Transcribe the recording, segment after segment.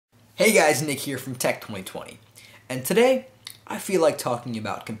Hey guys, Nick here from Tech 2020, and today I feel like talking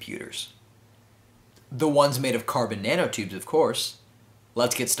about computers. The ones made of carbon nanotubes, of course.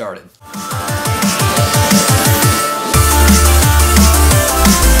 Let's get started.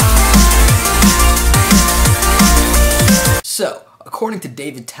 So, according to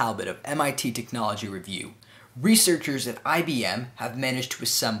David Talbot of MIT Technology Review, researchers at IBM have managed to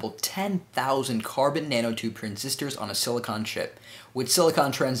assemble 10,000 carbon nanotube transistors on a silicon chip. With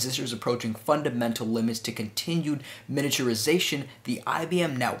silicon transistors approaching fundamental limits to continued miniaturization, the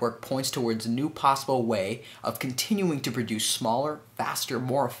IBM network points towards a new possible way of continuing to produce smaller, faster,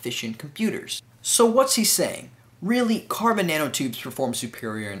 more efficient computers. So what's he saying? Really, carbon nanotubes perform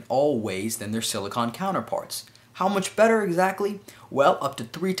superior in all ways than their silicon counterparts. How much better exactly? Well, up to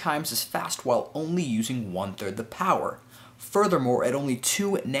 3 times as fast while only using 1/3 the power. Furthermore, at only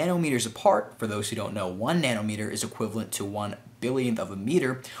 2 nanometers apart, for those who don't know, 1 nanometer is equivalent to 1 billionth of a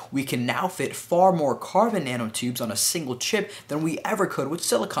meter, we can now fit far more carbon nanotubes on a single chip than we ever could with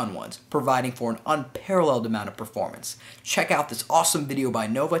silicon ones, providing for an unparalleled amount of performance. Check out this awesome video by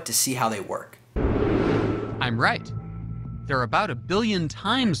Nova to see how they work. I'm right. They're about 1 billion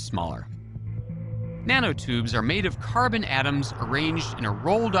times smaller. Nanotubes are made of carbon atoms arranged in a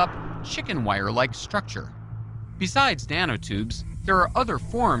rolled-up chicken wire-like structure. Besides nanotubes, there are other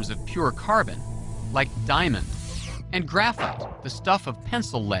forms of pure carbon, like diamond, and graphite, the stuff of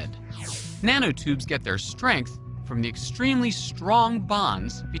pencil lead. Nanotubes get their strength from the extremely strong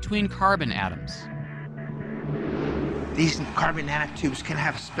bonds between carbon atoms. These carbon nanotubes can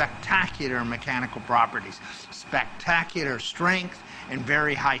have spectacular mechanical properties, spectacular strength, and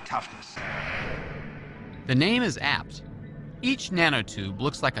very high toughness. The name is apt. Each nanotube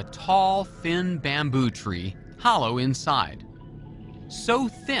looks like a tall, thin bamboo tree, hollow inside. So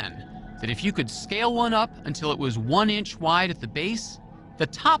thin that if you could scale one up until it was 1 inch wide at the base, the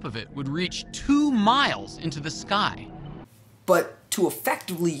top of it would reach 2 miles into the sky. But to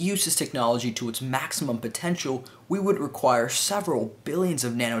effectively use this technology to its maximum potential, we would require several billions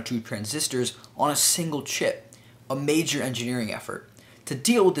of nanotube transistors on a single chip, a major engineering effort. To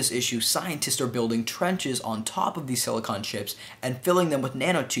deal with this issue, scientists are building trenches on top of these silicon chips and filling them with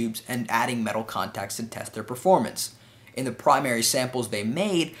nanotubes and adding metal contacts to test their performance. In the primary samples they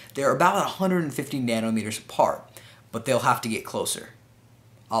made, they're about 150 nanometers apart, but they'll have to get closer.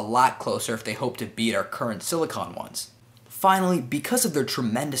 A lot closer if they hope to beat our current silicon ones. Finally, because of their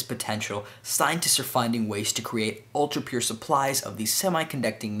tremendous potential, scientists are finding ways to create ultra-pure supplies of these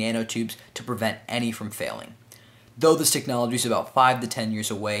semiconducting nanotubes to prevent any from failing. Though this technology is about 5 to 10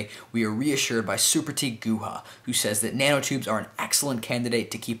 years away, we are reassured by Supratik Guha, who says that nanotubes are an excellent candidate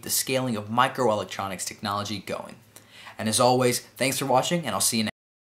to keep the scaling of microelectronics technology going. And as always, thanks for watching, and I'll see you next time.